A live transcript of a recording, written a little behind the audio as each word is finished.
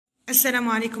السلام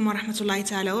عليكم ورحمة الله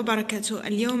تعالى وبركاته.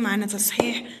 اليوم معنا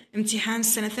تصحيح امتحان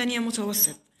السنة الثانية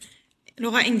متوسط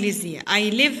لغة إنجليزية. I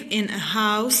live in a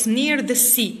house near the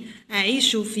sea.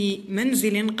 أعيش في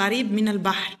منزل قريب من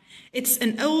البحر. It's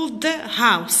an old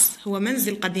house. هو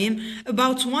منزل قديم.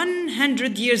 About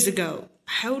 100 years ago.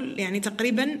 حول يعني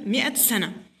تقريبا 100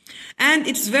 سنة. And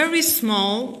it's very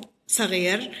small.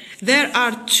 صغير. There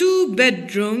are 2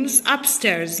 bedrooms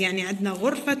upstairs. يعني عندنا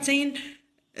غرفتين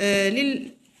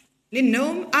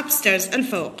للنوم upstairs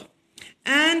الفوق.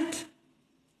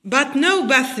 But no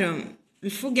bathroom.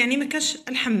 الفوق يعني ما كاش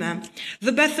الحمام.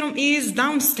 The bathroom is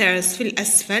downstairs في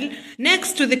الأسفل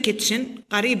next to the kitchen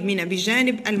قريب من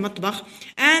بجانب المطبخ.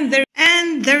 And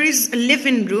there is a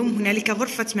living room. هنالك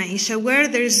غرفة معيشة where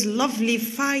there is lovely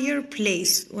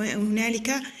fireplace.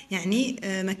 وهنالك يعني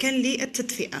مكان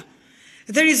للتدفئة.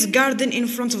 There is a garden in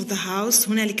front of the house.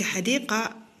 هنالك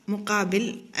حديقة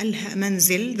مقابل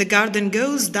المنزل. The garden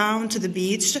goes down to the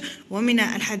beach. ومن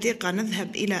الحديقة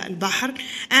نذهب إلى البحر.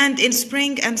 And in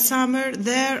spring and summer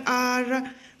there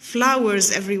are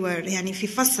flowers everywhere. يعني في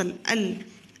فصل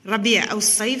الربيع أو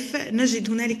الصيف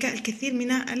نجد هنالك الكثير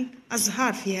من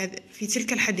الأزهار في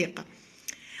تلك الحديقة.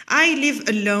 I live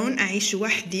alone. أعيش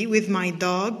وحدي with my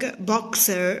dog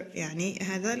Boxer. يعني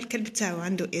هذا الكلب تاعو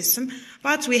عنده اسم.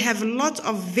 But we have a lot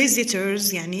of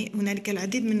visitors. يعني هنالك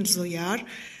العديد من الزوار.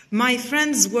 My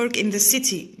friends work in the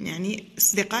city. يعني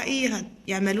أصدقائي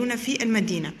يعملون في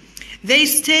المدينة. They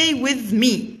stay with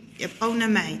me. يبقون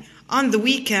معي. On the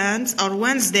weekends or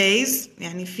Wednesdays.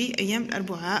 يعني في أيام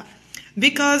الأربعاء.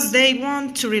 Because they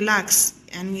want to relax.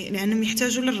 يعني لأنهم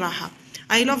يحتاجوا للراحة.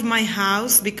 I love my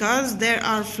house because there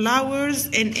are flowers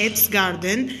in its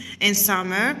garden in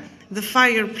summer, the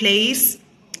fireplace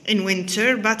in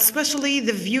winter, but especially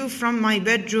the view from my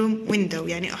bedroom window.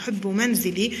 يعني أحب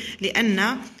منزلي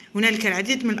لأن هنالك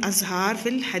العديد من الأزهار في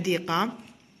الحديقة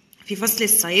في فصل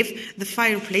الصيف. The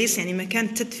fireplace يعني مكان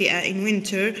التدفئة in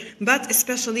winter, but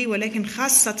especially ولكن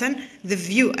خاصة the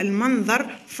view المنظر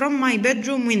from my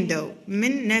bedroom window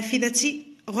من نافذة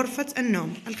غرفة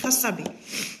النوم الخاصة بي.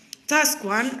 Task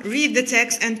 1. Read the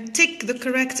text and tick the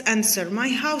correct answer. My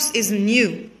house is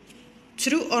new.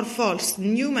 True or false?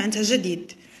 New معناتها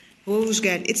جديد. هو وش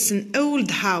قال؟ It's an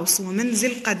old house. هو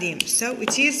منزل قديم. So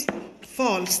it is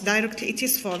false. Directly it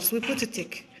is false. We put a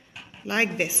tick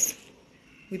like this.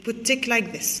 We put tick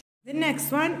like this. The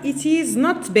next one. It is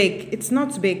not big. It's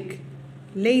not big.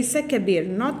 ليس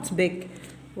كبير. Not big.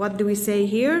 What do we say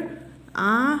here?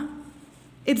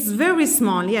 It's very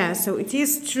small. Yeah. So it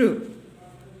is true.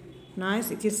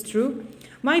 Nice, it is true.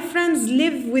 My friends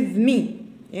live with me.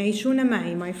 يعيشون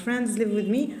معي. My friends live with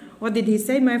me. What did he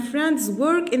say? My friends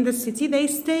work in the city. They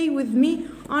stay with me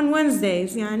on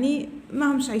Wednesdays. يعني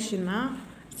ما همش عايشين معه.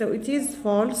 So it is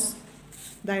false.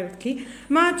 Directly.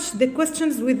 Match the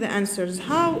questions with the answers.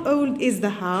 How old is the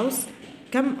house?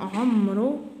 كم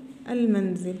عمر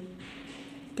المنزل؟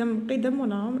 كم قدم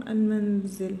ولا عمر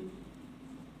المنزل؟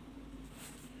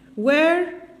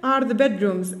 Where are the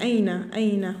bedrooms?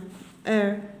 أين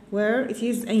where it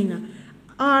is أين.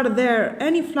 Are there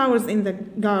any flowers in the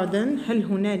garden? هل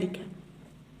هنالك.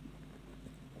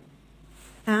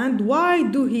 And why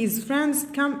do his friends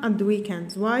come at the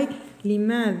weekends? Why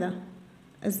لماذا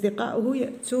أصدقاؤه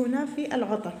يأتون في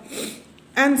العطلة.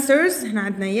 Answers هنا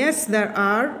عندنا yes there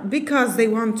are because they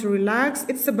want to relax.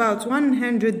 It's about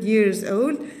 100 years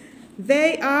old.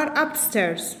 They are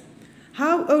upstairs.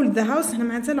 How old the house هنا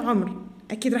معناتها العمر.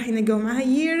 أكيد راح ينقوا معها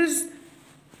years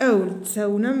old.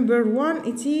 So number 1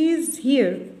 it is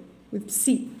here with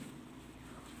C.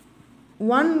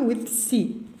 1 with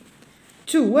C.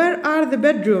 2 where are the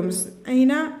bedrooms?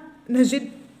 أين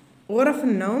نجد غرف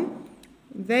النوم?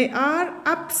 They are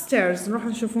upstairs. نروح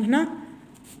نشوف هنا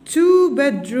 2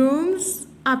 bedrooms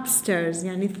upstairs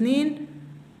يعني 2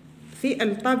 في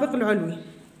الطابق العلوي.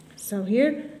 So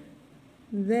here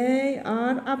they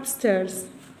are upstairs.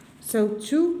 So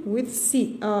 2 with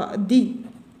C. D.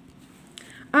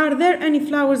 Are there any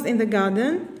flowers in the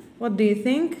garden? What do you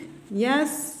think?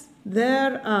 Yes,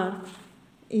 there are.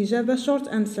 إجابة short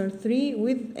answer 3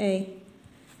 with A.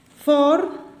 4.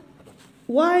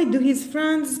 Why do his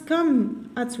friends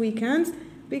come at weekends?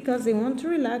 Because they want to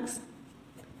relax.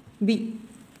 B.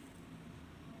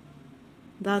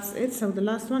 That's it. So the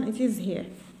last one, it is here.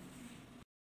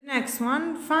 Next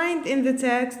one. Find in the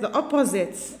text the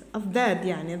opposites of that.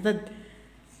 يعني that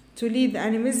to lead the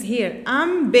animals here.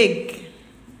 I'm big.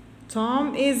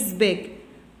 Tom is big.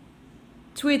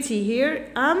 Tweety here.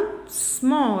 I'm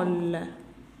small.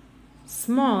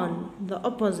 Small. The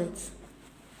opposite.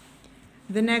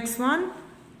 The next one.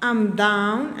 I'm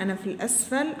down. أنا في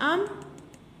الأسفل. I'm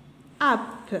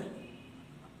up.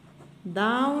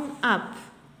 down up.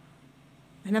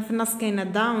 هنا في النص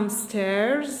كاينة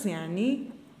downstairs يعني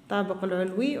الطابق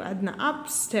العلوي، وعندنا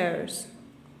upstairs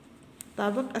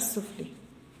الطابق السفلي.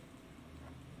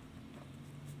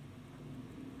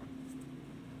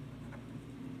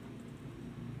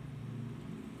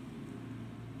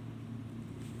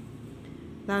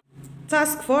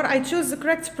 Task 4 I choose the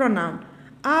correct pronoun.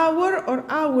 Our or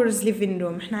ours living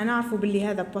room. احنا نعرفوا باللي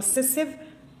هذا possessive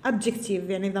adjective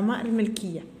يعني ضمائر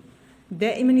الملكية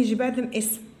دائما يجي بعدهم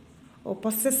اسم، و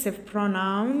possessive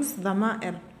pronouns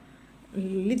ضمائر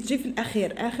اللي تجي في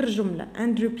الأخير آخر جملة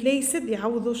and replace it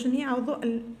يعوضوا شنو يعوضوا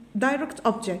ال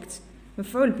direct object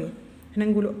مفعول به. احنا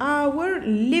نقولوا our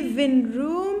living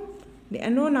room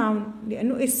لأنه noun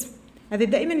لأنه اسم، هذا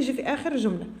دائما يجي في آخر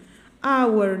جملة.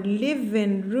 Our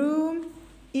living room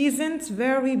isn't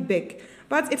very big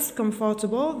but it's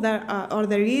comfortable.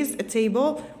 There is a table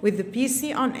with the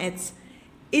PC on it.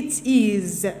 It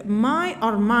is my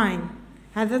or mine.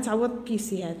 هذا تعوض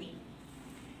PC هذه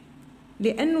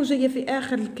لأنه جاية في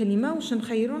آخر الكلمة وش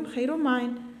نخيرون؟ نخيروا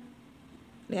mine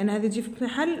لأن هذا يجي في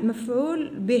محل مفعول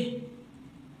به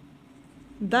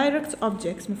direct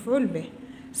objects مفعول به.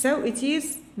 So it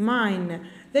is mine.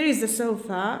 There is a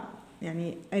sofa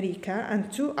يعني أريكة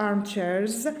and 2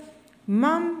 armchairs.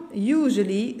 Mom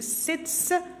usually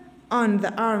sits on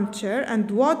the armchair and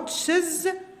watches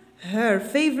her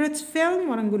favorite film.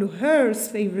 وأنا نقوله her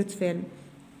favorite film.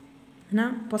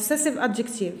 هنا possessive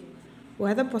adjective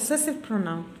وهذا possessive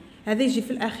pronoun، هذا يجي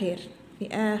في الأخير في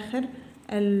آخر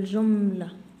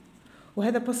الجملة،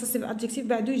 وهذا possessive adjective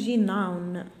بعده يجي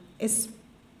noun اسم.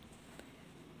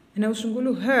 هنا وش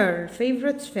نقوله her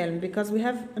favorite film because we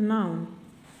have a noun.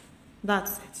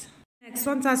 That's it. Next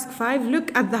one, task 5.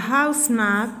 Look at the house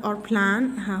map or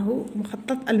plan. ها هو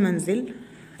مخطط المنزل.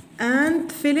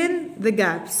 And fill in the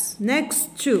gaps.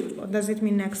 Next to. What does it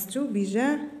mean next to?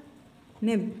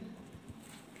 بجانب.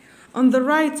 On the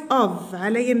right of.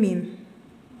 على يمين.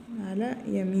 على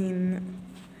يمين.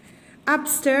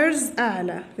 Upstairs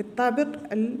أعلى. في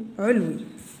الطابق العلوي.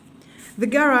 The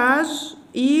garage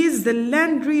is the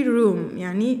laundry room.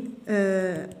 يعني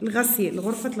الغسيل.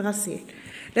 غرفة الغسيل.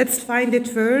 Let's find it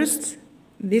first.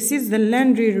 This is the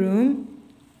laundry room.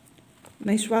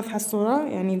 ماهيش واضحة الصورة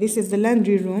يعني this is the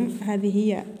laundry room. هذه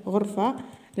هي غرفة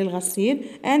للغسيل.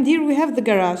 And here we have the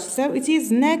garage. So it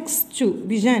is next to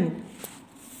بجانب.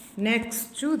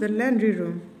 Next to the laundry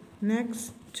room.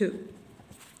 Next to.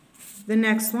 The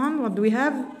next one, what do we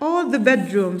have? All the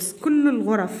bedrooms. كل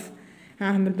الغرف.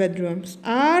 هم bedrooms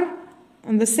are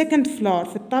on the second floor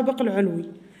في الطابق العلوي.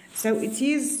 So it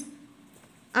is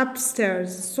upstairs.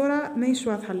 الصورة ماهيش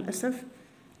واضحة للأسف.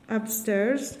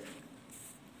 Upstairs.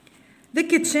 The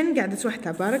kitchen قاعدة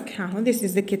توحدها برك. ها هو this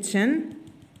is the kitchen.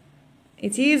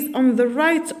 It is on the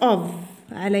right of.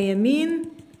 على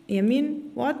يمين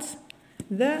what?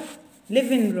 The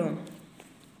living room.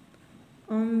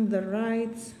 On the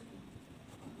right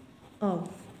of.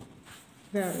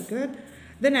 Very good.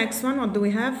 The next one, what do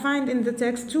we have? Find in the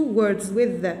text 2 words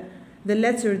with the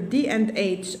letter D and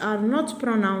H are not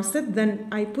pronounced, then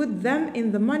I put them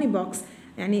in the money box.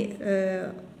 يعني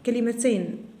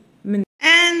كلمتين من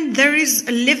And there is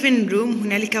a living room.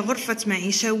 هنالك غرفة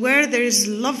معيشة where there is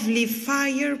lovely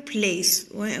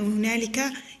fireplace. وهنالك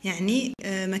يعني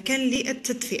مكان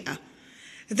للتدفئة.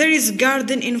 There is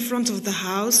garden in front of the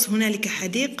house. هنالك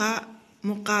حديقة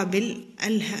مقابل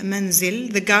المنزل.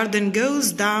 The garden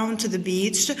goes down to the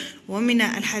beach. ومن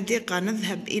الحديقة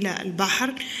نذهب إلى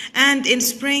البحر. And in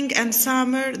spring and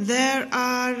summer there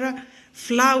are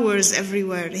flowers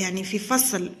everywhere. يعني في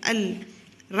فصل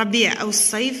الربيع أو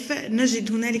الصيف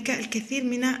نجد هنالك الكثير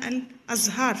من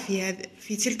الأزهار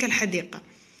في تلك الحديقة.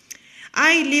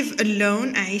 I live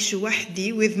alone. أعيش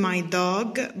وحدي with my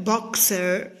dog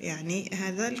Boxer. يعني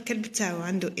هذا الكلب تاعو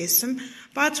عنده اسم.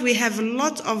 But we have a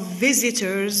lot of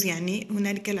visitors. يعني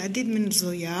هنالك العديد من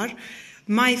الزوار.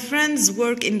 My friends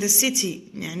work in the city.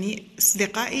 يعني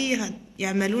أصدقائي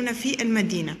يعملون في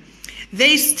المدينة.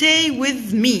 They stay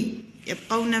with me.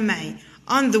 يبقون معي.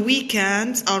 On the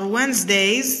weekends or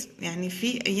Wednesdays. يعني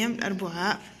في أيام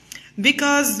الأربعاء.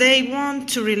 Because they want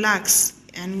to relax.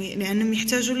 يعني لأنهم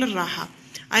يحتاجوا للراحة.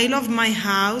 I love my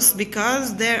house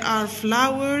because there are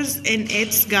flowers in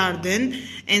its garden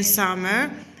in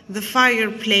summer, the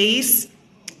fireplace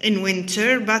in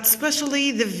winter, but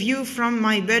especially the view from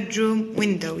my bedroom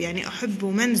window. يعني أحب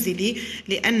منزلي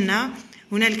لأن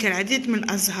هنالك العديد من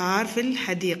الأزهار في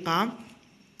الحديقة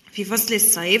في فصل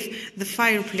الصيف. The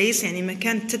fireplace يعني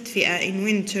مكان التدفئة in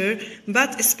winter,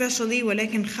 but especially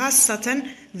ولكن خاصة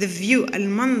the view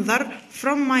المنظر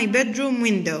from my bedroom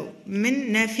window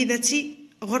من نافذة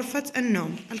غرفة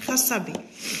النوم الخاصة بي.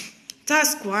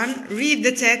 Task 1. Read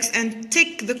the text and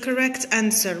tick the correct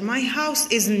answer. My house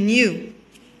is new.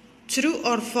 True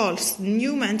or false?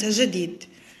 New معناتها جديد.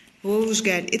 هو وش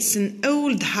قال؟ It's an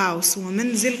old house. هو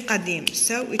منزل قديم.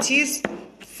 So it is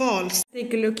false.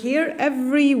 Take a look here.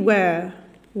 Everywhere.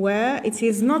 Where it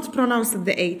is not pronounced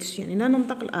the H. يعني لا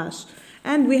ننطق الآش.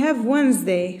 And we have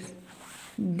Wednesday.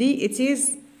 D it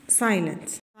is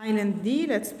silent. Silent D.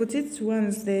 Let's put it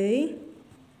Wednesday.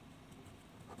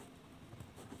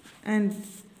 And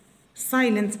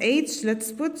silent H.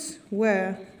 Let's put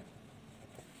where.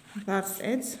 That's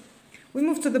it. We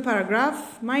move to the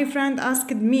paragraph. My friend asked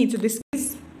me to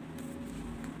discuss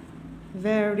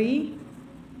very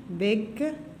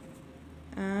big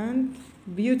and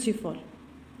beautiful.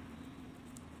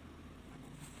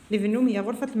 Living room هي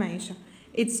غرفة المعيشة.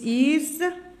 It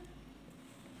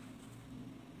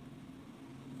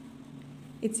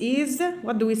is,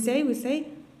 what do we say? We say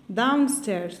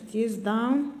downstairs. It is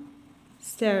downstairs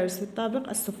في الطابق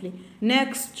السفلي.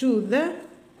 Next to the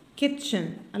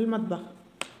kitchen. المطبخ.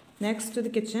 Next to the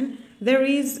kitchen, there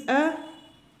is a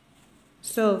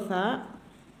sofa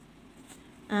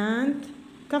and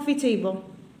coffee table.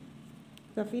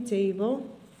 Coffee table.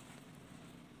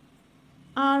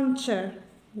 Armchair.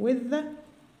 With the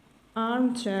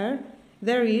armchair,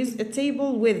 there is a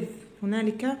table with.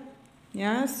 هنالك,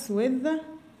 yes, with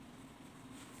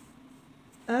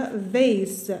a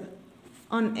vase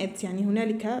on it. يعني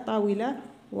هنالك طاولة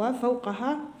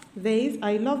وفوقها vase.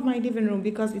 I love my living room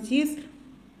because it is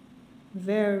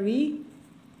very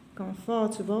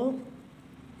comfortable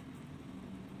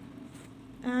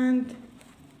and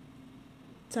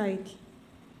tidy.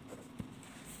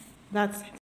 That's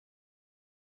it.